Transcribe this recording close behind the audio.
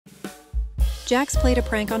Jax played a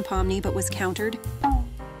prank on Pomni but was countered.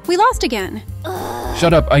 We lost again!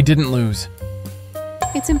 Shut up, I didn't lose.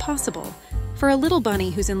 It's impossible. For a little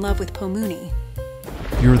bunny who's in love with Pomuni.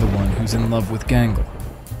 You're the one who's in love with Gangle.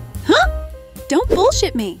 Huh? Don't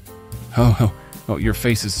bullshit me! Oh, your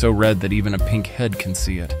face is so red that even a pink head can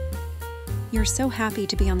see it. You're so happy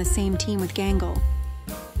to be on the same team with Gangle.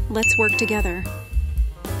 Let's work together.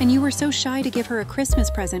 And you were so shy to give her a Christmas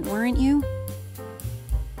present, weren't you?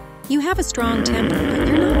 You have a strong temper, but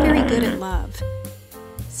you're not very good at love.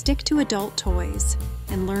 Stick to adult toys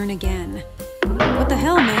and learn again. What the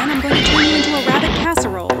hell, man? I'm going to turn you into a rabbit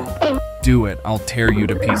casserole. Do it. I'll tear you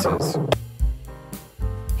to pieces.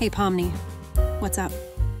 Hey, Pomni. What's up?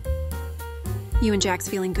 You and Jax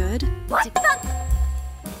feeling good?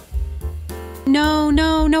 No.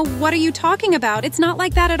 What are you talking about? It's not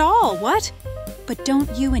like that at all. What? But don't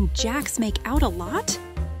you and Jax make out a lot?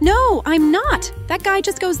 No, I'm not. That guy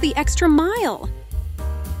just goes the extra mile.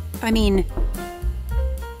 I mean,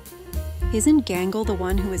 isn't Gangle the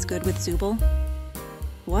one who is good with Zooble?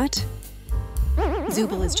 What?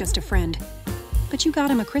 Zooble is just a friend. But you got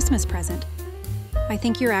him a Christmas present. I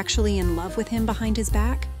think you're actually in love with him behind his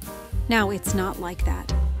back. Now, it's not like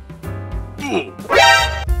that.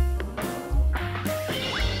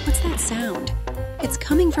 What's that sound? It's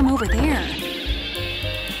coming from over there.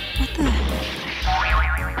 What the...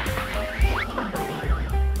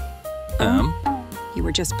 You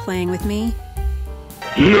were just playing with me?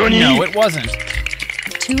 No, it wasn't.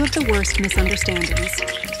 Two of the worst misunderstandings.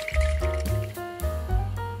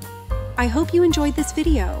 I hope you enjoyed this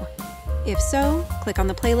video. If so, click on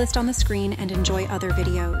the playlist on the screen and enjoy other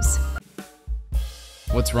videos.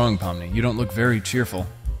 What's wrong, Pomni? You don't look very cheerful.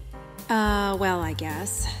 Well, I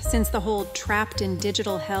guess. Since the whole trapped in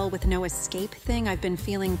digital hell with no escape thing, I've been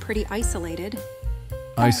feeling pretty isolated.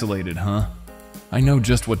 Isolated, huh? I know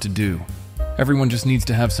just what to do. Everyone just needs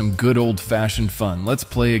to have some good old-fashioned fun. Let's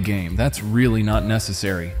play a game. That's really not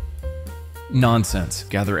necessary. Nonsense.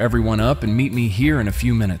 Gather everyone up and meet me here in a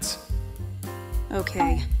few minutes.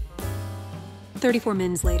 Okay. 34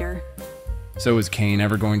 mins later. So is Kane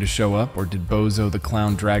ever going to show up, or did Bozo the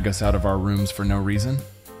Clown drag us out of our rooms for no reason?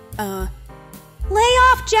 Lay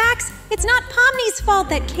off, Jax! It's not Pomni's fault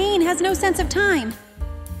that Kane has no sense of time.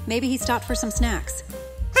 Maybe he stopped for some snacks.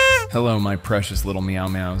 Hello, my precious little meow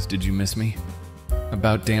meows. Did you miss me?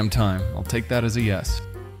 About damn time. I'll take that as a yes.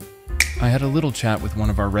 I had a little chat with one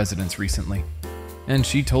of our residents recently, and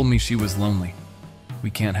she told me she was lonely. We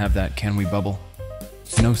can't have that, can we, Bubble?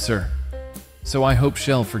 No, sir. So I hope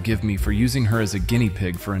she'll forgive me for using her as a guinea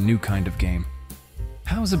pig for a new kind of game.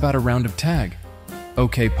 How's about a round of tag?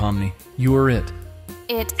 Okay, Pomni, you are it.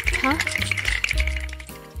 Huh?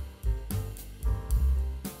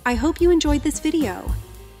 I hope you enjoyed this video.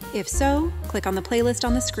 If so, click on the playlist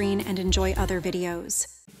on the screen and enjoy other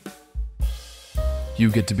videos.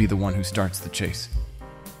 You get to be the one who starts the chase.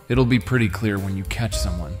 It'll be pretty clear when you catch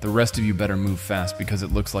someone. The rest of you better move fast because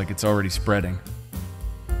it looks like it's already spreading.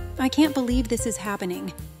 I can't believe this is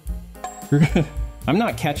happening. I'm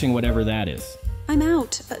not catching whatever that is. I'm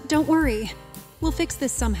out. Don't worry. We'll fix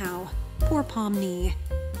this somehow. Poor Pomni.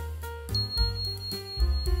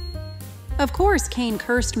 Of course Kane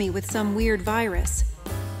cursed me with some weird virus.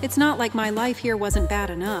 It's not like my life here wasn't bad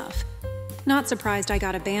enough. Not surprised I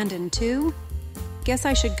got abandoned too. Guess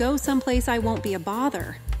I should go someplace I won't be a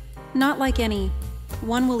bother. Not like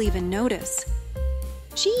one will even notice.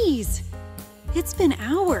 Jeez, it's been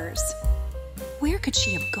hours. Where could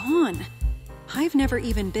she have gone? I've never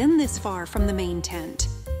even been this far from the main tent.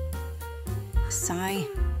 Sigh.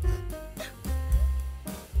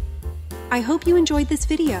 I hope you enjoyed this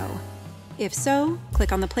video. If so,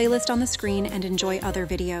 click on the playlist on the screen and enjoy other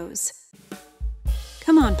videos.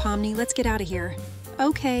 Come on, Pomni, let's get out of here.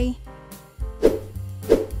 Okay.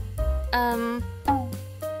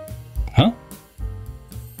 Huh?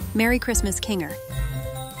 Merry Christmas, Kinger.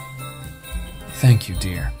 Thank you,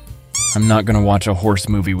 dear. I'm not gonna watch a horse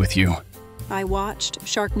movie with you. I watched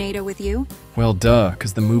Sharknado with you. Well, duh,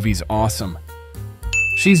 'cause the movie's awesome.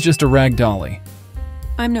 She's just a rag dolly.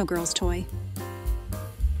 I'm no girl's toy.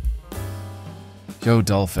 Yo,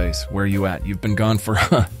 Dollface, where you at? You've been gone for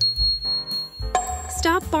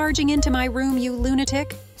Stop barging into my room, you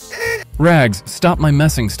lunatic. Rags, stop my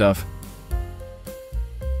messing stuff.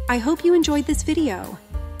 I hope you enjoyed this video.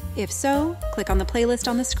 If so, click on the playlist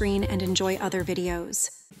on the screen and enjoy other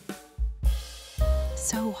videos.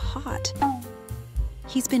 So hot.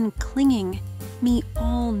 He's been clinging me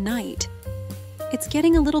all night. It's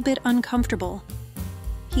getting a little bit uncomfortable.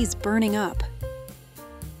 He's burning up.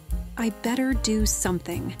 I better do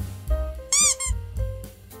something.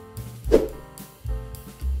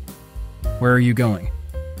 Where are you going?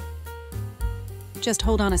 Just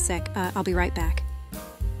hold on a sec. I'll be right back.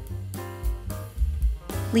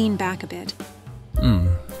 Lean back a bit.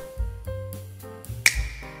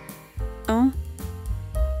 Oh?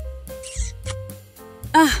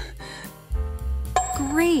 Ah!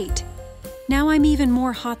 Great! Now I'm even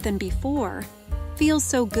more hot than before. Feels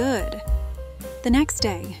so good. The next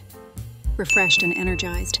day, refreshed and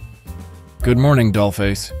energized. Good morning,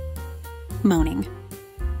 dollface. Moaning.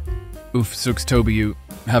 Oof, Sooks Toby, you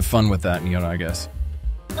have fun with that, I guess.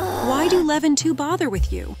 Why do Levin 2 bother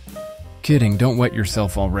with you? Kidding, don't wet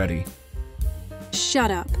yourself already.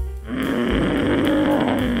 Shut up.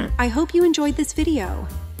 I hope you enjoyed this video.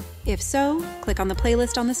 If so, click on the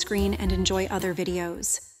playlist on the screen and enjoy other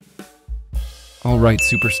videos. Alright,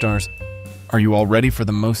 superstars. Are you all ready for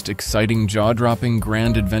the most exciting, jaw-dropping,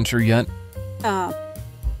 grand adventure yet?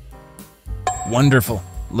 Wonderful.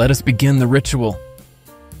 Let us begin the ritual.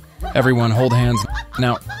 Everyone hold hands.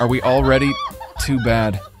 Now, are we all ready? Too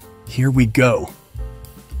bad. Here we go.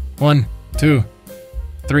 1, 2,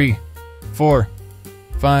 3, 4,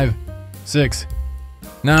 5, 6.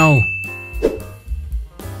 Now!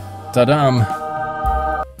 Ta-dam!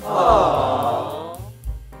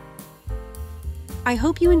 I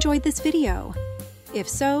hope you enjoyed this video. If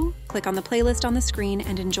so, click on the playlist on the screen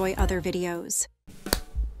and enjoy other videos.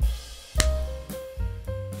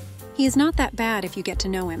 He is not that bad if you get to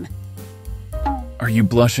know him. Are you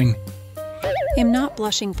blushing? I'm not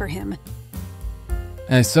blushing for him.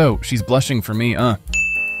 So, she's blushing for me,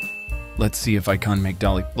 Let's see if I can make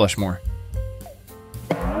Dolly blush more.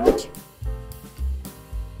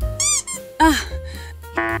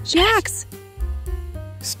 Jax!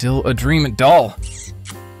 Still a dream, doll!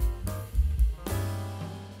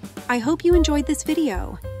 I hope you enjoyed this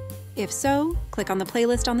video. If so, click on the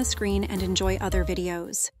playlist on the screen and enjoy other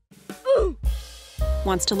videos.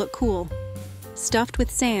 Wants to look cool. Stuffed with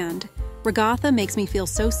sand, Ragatha makes me feel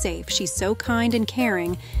so safe. She's so kind and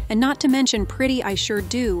caring, and not to mention pretty, I sure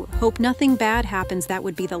do. Hope nothing bad happens. That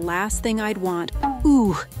would be the last thing I'd want.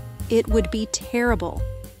 Ooh, it would be terrible.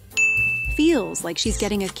 Feels like she's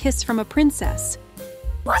getting a kiss from a princess.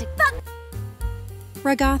 What?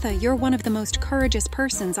 Ragatha, you're one of the most courageous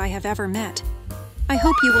persons I have ever met. I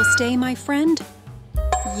hope you will stay my friend.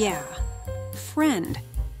 Yeah, friend.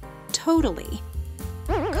 Totally.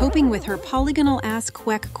 Coping with her polygonal-ass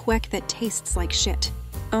quek that tastes like shit.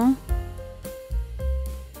 Oh?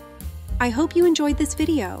 I hope you enjoyed this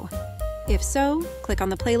video. If so, click on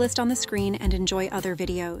the playlist on the screen and enjoy other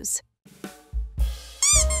videos.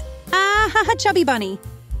 Ah, chubby bunny.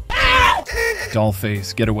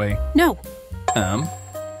 Dollface, get away. No. Oh?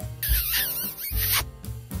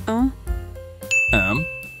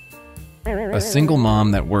 A single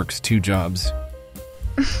mom that works 2 jobs.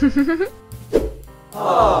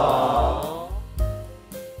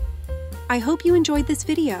 I hope you enjoyed this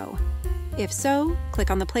video. If so, click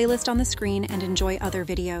on the playlist on the screen and enjoy other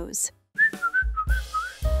videos.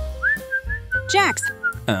 Jax!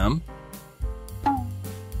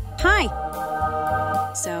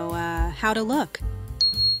 Hi! So, how'd it look?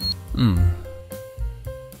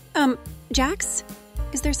 Jax?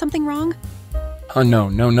 Is there something wrong? No,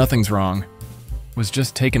 nothing's wrong. Was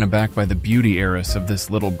just taken aback by the beauty heiress of this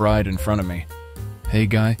little bride in front of me. Hey,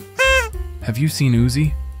 guy. Have you seen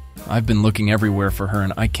Uzi? I've been looking everywhere for her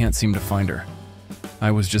and I can't seem to find her.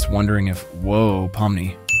 I was just wondering if... Whoa,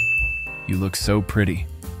 Pomni. You look so pretty.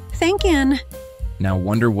 Thankin'. Now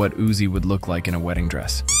wonder what Uzi would look like in a wedding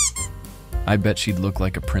dress. I bet she'd look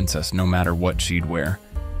like a princess no matter what she'd wear.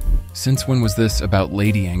 Since when was this about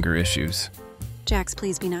lady anger issues? Jax,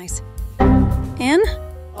 please be nice. Anne?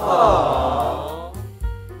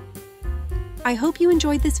 I hope you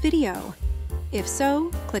enjoyed this video. If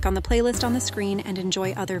so, click on the playlist on the screen and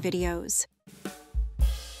enjoy other videos.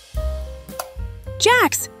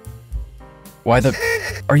 Jax! Why the...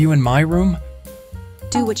 Are you in my room?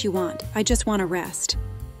 Do what you want. I just want to rest.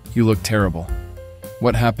 You look terrible.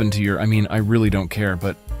 What happened to your... I really don't care,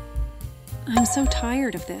 but... I'm so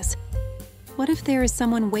tired of this. What if there is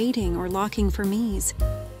someone waiting or locking for me's?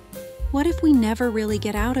 What if we never really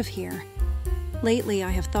get out of here? Lately,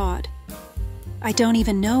 I have thought... I don't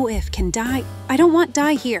even know if can die. I don't want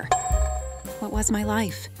die here. What was my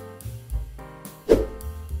life?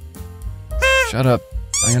 Shut up.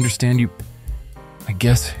 I understand you. I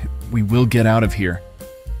guess we will get out of here.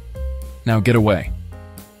 Now get away.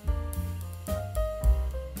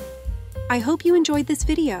 I hope you enjoyed this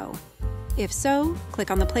video. If so, click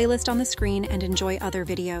on the playlist on the screen and enjoy other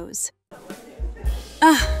videos.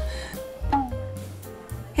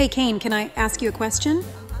 Hey Kane, can I ask you a question?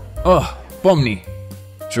 Pomni.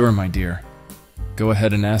 Sure, my dear. Go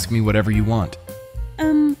ahead and ask me whatever you want.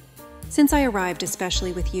 Since I arrived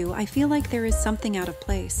especially with you, I feel like there is something out of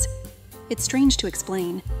place. It's strange to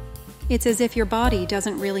explain. It's as if your body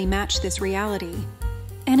doesn't really match this reality.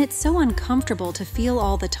 And it's so uncomfortable to feel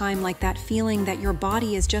all the time like that feeling that your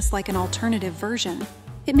body is just like an alternative version.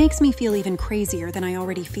 It makes me feel even crazier than I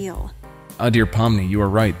already feel. Dear Pomni, you are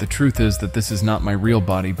right. The truth is that this is not my real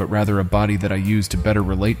body, but rather a body that I use to better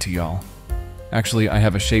relate to y'all. Actually, I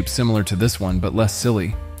have a shape similar to this one, but less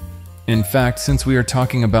silly. In fact, since we are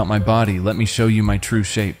talking about my body, let me show you my true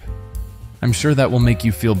shape. I'm sure that will make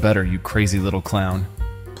you feel better, you crazy little clown.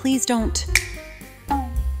 Please don't.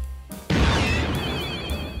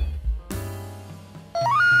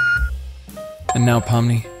 And now,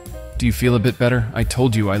 Pomni, do you feel a bit better? I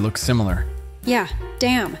told you I look similar. Yeah,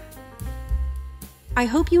 damn. I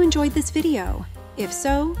hope you enjoyed this video. If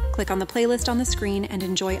so, click on the playlist on the screen and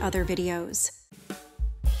enjoy other videos.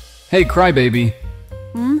 Hey, crybaby.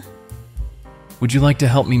 Would you like to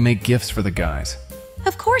help me make gifts for the guys?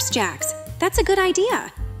 Of course, Jax. That's a good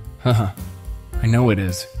idea. Haha, I know it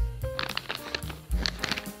is.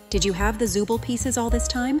 Did you have the Zooble pieces all this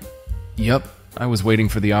time? Yep, I was waiting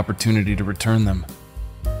for the opportunity to return them.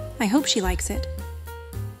 I hope she likes it.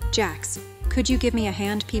 Jax, could you give me a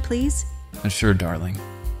hand, please? Sure, darling.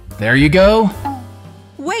 There you go!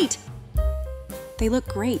 Wait! They look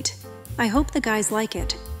great. I hope the guys like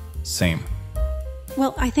it. Same.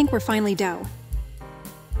 Well, I think we're finally dough.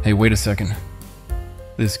 Hey, wait a second.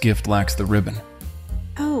 This gift lacks the ribbon.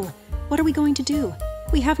 Oh, what are we going to do?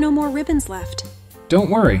 We have no more ribbons left.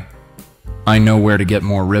 Don't worry. I know where to get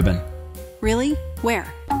more ribbon. Really?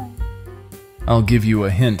 Where? I'll give you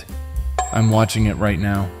a hint. I'm watching it right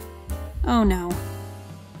now. Oh no.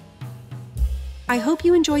 I hope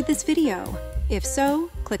you enjoyed this video. If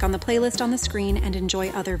so, click on the playlist on the screen and enjoy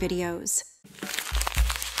other videos.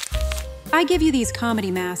 I give you these comedy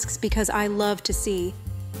masks because I love to see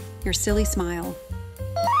your silly smile.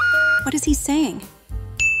 What is he saying?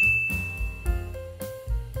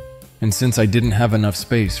 And since I didn't have enough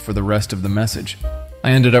space for the rest of the message,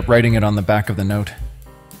 I ended up writing it on the back of the note.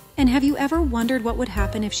 And have you ever wondered what would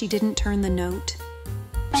happen if she didn't turn the note?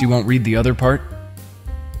 She won't read the other part?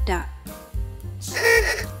 Duh.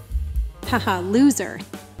 Haha, loser.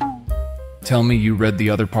 Tell me you read the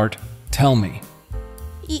other part. Tell me.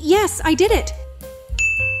 Yes, I did it!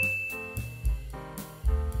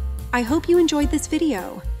 I hope you enjoyed this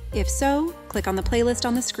video. If so, click on the playlist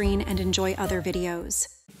on the screen and enjoy other videos.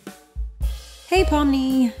 Hey,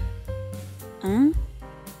 Pomni.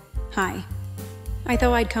 Hi. I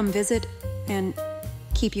thought I'd come visit and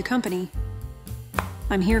keep you company.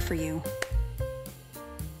 I'm here for you.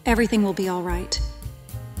 Everything will be all right.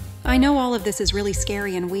 I know all of this is really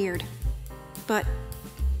scary and weird, but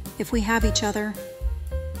if we have each other,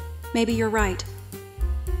 maybe you're right.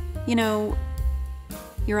 You know,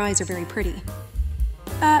 your eyes are very pretty.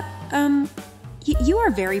 You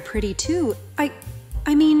are very pretty too.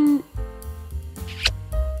 I mean...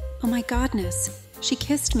 Oh my godness, she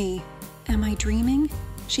kissed me. Am I dreaming?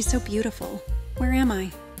 She's so beautiful. Where am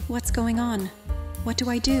I? What's going on? What do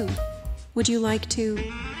I do? Would you like to...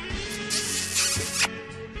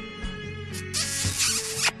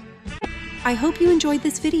 I hope you enjoyed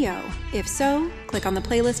this video. If so, click on the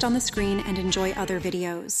playlist on the screen and enjoy other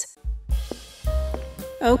videos.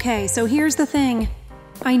 Okay, so here's the thing.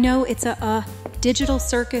 I know it's a digital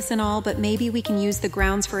circus and all, but maybe we can use the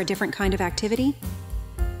grounds for a different kind of activity?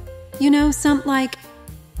 You know, some like,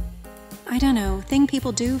 I don't know, thing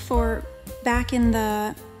people do for back in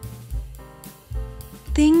the...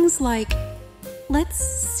 Things like, let's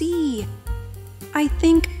see, I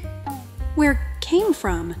think where it came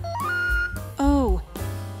from. Oh,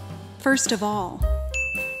 first of all,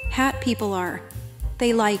 hat people are,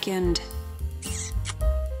 they like and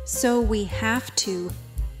so we have to,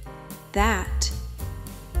 that.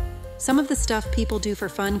 Some of the stuff people do for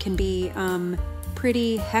fun can be,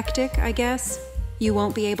 pretty hectic, I guess. You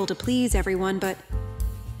won't be able to please everyone, but...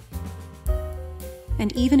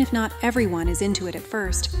 And even if not everyone is into it at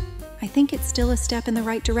first, I think it's still a step in the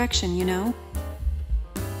right direction, you know?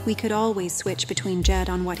 We could always switch between Jed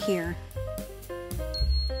on what here.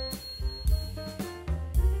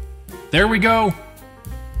 There we go!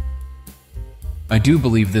 I do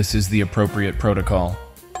believe this is the appropriate protocol.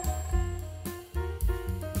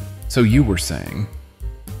 So you were saying...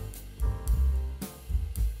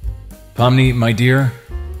 Pomni, my dear?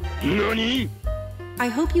 NANI? I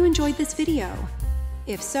hope you enjoyed this video.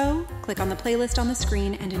 If so, click on the playlist on the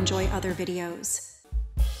screen and enjoy other videos.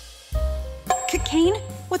 Kane?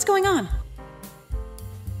 What's going on?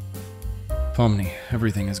 Pomni,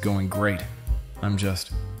 everything is going great. I'm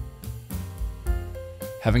just...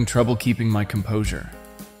 Having trouble keeping my composure.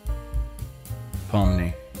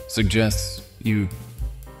 Pomni suggests you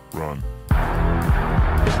Run.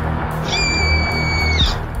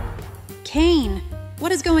 Kane,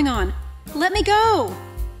 what is going on? Let me go!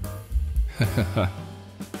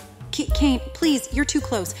 Kane, please, you're too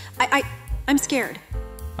close. I'm scared.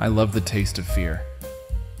 I love the taste of fear.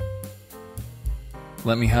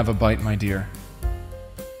 Let me have a bite, my dear.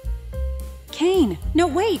 Kane, no,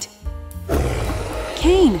 wait!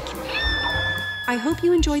 Kane! I hope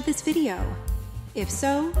you enjoyed this video. If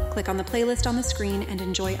so, click on the playlist on the screen and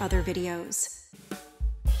enjoy other videos.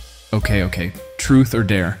 Okay. Truth or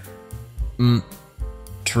dare?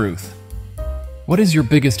 Truth. What is your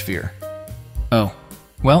biggest fear? Oh,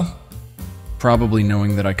 well, probably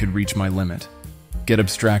knowing that I could reach my limit, get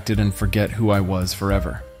abstracted and forget who I was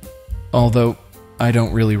forever. Although, I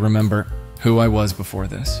don't really remember who I was before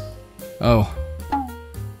this. Oh,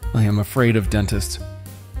 I am afraid of dentists.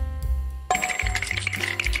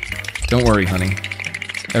 Don't worry, honey.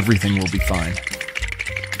 Everything will be fine.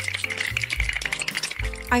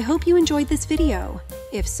 I hope you enjoyed this video.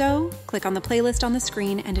 If so, click on the playlist on the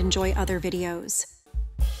screen and enjoy other videos.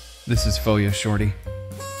 This is Foya, Shorty.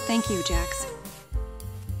 Thank you, Jax.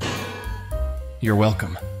 You're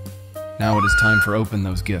welcome. Now it is time for open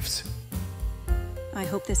those gifts. I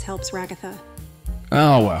hope this helps, Ragatha.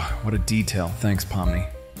 Oh, wow, what a detail. Thanks, Pomni.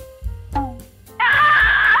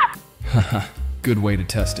 Haha, good way to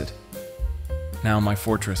test it. Now my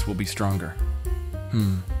fortress will be stronger.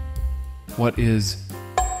 What is...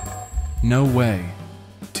 No way.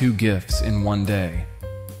 2 gifts in 1 day.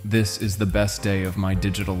 This is the best day of my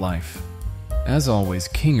digital life. As always,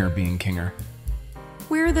 Kinger being Kinger.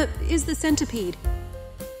 Where is the centipede?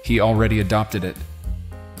 He already adopted it.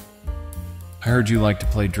 I heard you like to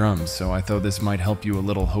play drums, so I thought this might help you a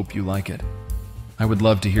little. Hope you like it. I would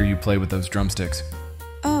love to hear you play with those drumsticks.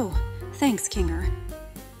 Oh, thanks, Kinger.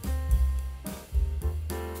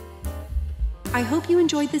 I hope you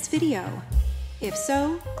enjoyed this video. If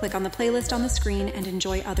so, click on the playlist on the screen and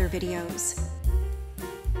enjoy other videos.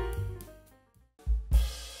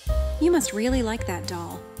 You must really like that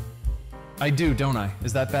doll. I do, don't I?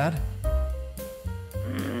 Is that bad?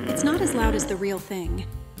 It's not as loud as the real thing.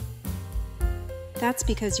 That's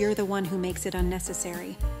because you're the one who makes it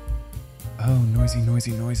unnecessary. Oh,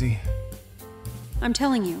 noisy. I'm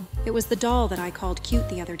telling you, it was the doll that I called cute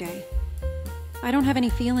the other day. I don't have any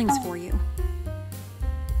feelings for you.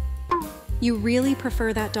 You really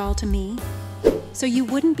prefer that doll to me? So you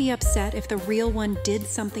wouldn't be upset if the real one did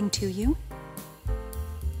something to you?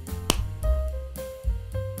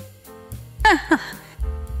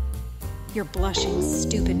 You're blushing,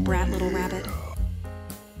 stupid brat little rabbit.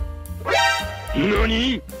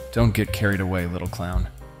 NANI?! Don't get carried away, little clown.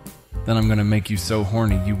 Then I'm gonna make you so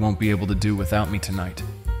horny you won't be able to do without me tonight.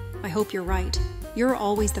 I hope you're right. You're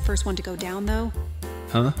always the first one to go down, though.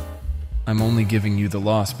 Huh? I'm only giving you the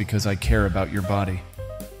loss because I care about your body.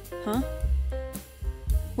 Huh?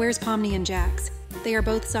 Where's Pomni and Jax? They are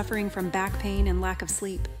both suffering from back pain and lack of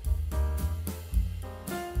sleep.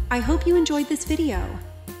 I hope you enjoyed this video.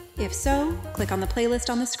 If so, click on the playlist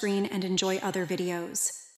on the screen and enjoy other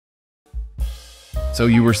videos. So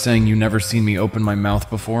you were saying you never seen me open my mouth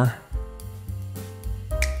before?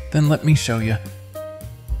 Then let me show you.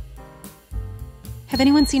 Have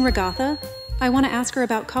anyone seen Ragatha? I want to ask her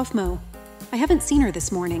about Kofmo. I haven't seen her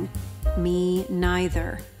this morning. Me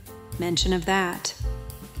neither. Mention of that.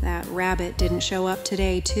 That rabbit didn't show up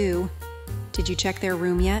today, too. Did you check their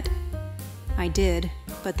room yet? I did,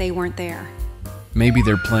 but they weren't there. Maybe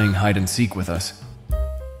they're playing hide and seek with us.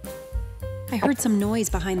 I heard some noise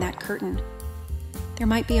behind that curtain. There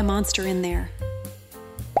might be a monster in there.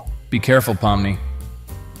 Be careful, Pomni.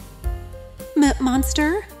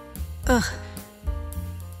 Monster? Ugh.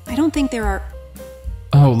 I don't think there are...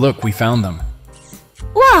 Oh, look, we found them.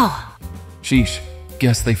 Whoa! Sheesh,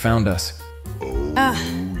 guess they found us.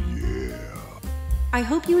 I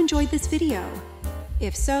hope you enjoyed this video.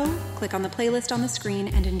 If so, click on the playlist on the screen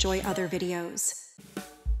and enjoy other videos.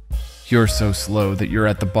 You're so slow that you're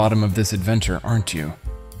at the bottom of this adventure, aren't you?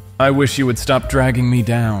 I wish you would stop dragging me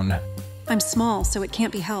down. I'm small, so it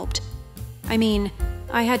can't be helped. I mean,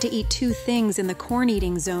 I had to eat 2 things in the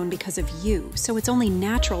corn-eating zone because of you, so it's only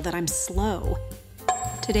natural that I'm slow.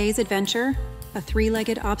 Today's adventure? A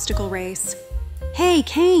 3-legged obstacle race. Hey,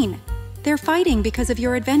 Kane! They're fighting because of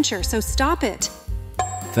your adventure, so stop it!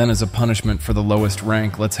 Then as a punishment for the lowest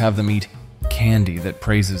rank, let's have them eat candy that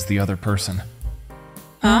praises the other person.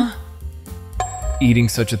 Huh? Eating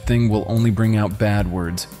such a thing will only bring out bad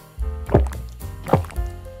words.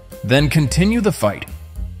 Then continue the fight.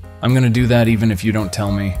 I'm gonna do that even if you don't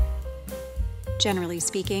tell me. generally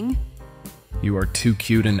speaking. You are too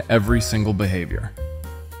cute in every single behavior.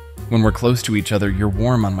 When we're close to each other, you're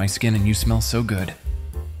warm on my skin and you smell so good.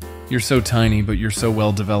 You're so tiny, but you're so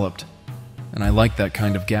well developed. And I like that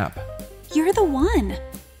kind of gap. You're the one.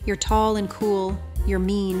 You're tall and cool. You're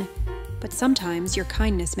mean. But sometimes your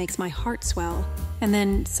kindness makes my heart swell. And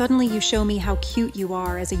then suddenly you show me how cute you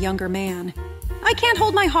are as a younger man. I can't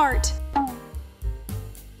hold my heart!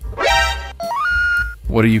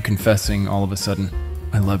 What are you confessing all of a sudden?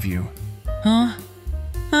 I love you. Huh?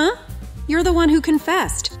 Huh? You're the one who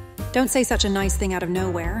confessed. Don't say such a nice thing out of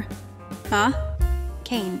nowhere. Huh?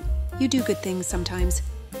 Kane, you do good things sometimes.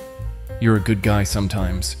 You're a good guy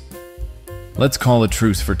sometimes. Let's call a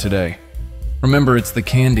truce for today. Remember, it's the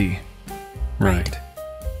candy. Right.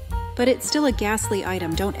 But it's still a ghastly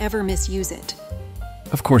item. Don't ever misuse it.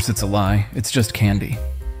 Of course it's a lie. It's just candy.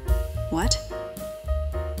 What?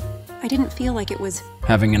 I didn't feel like it was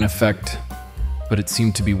having an effect, but it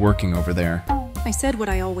seemed to be working over there. I said what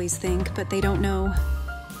I always think, but they don't know.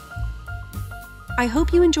 I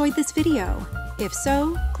hope you enjoyed this video. If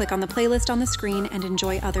so, click on the playlist on the screen and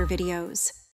enjoy other videos.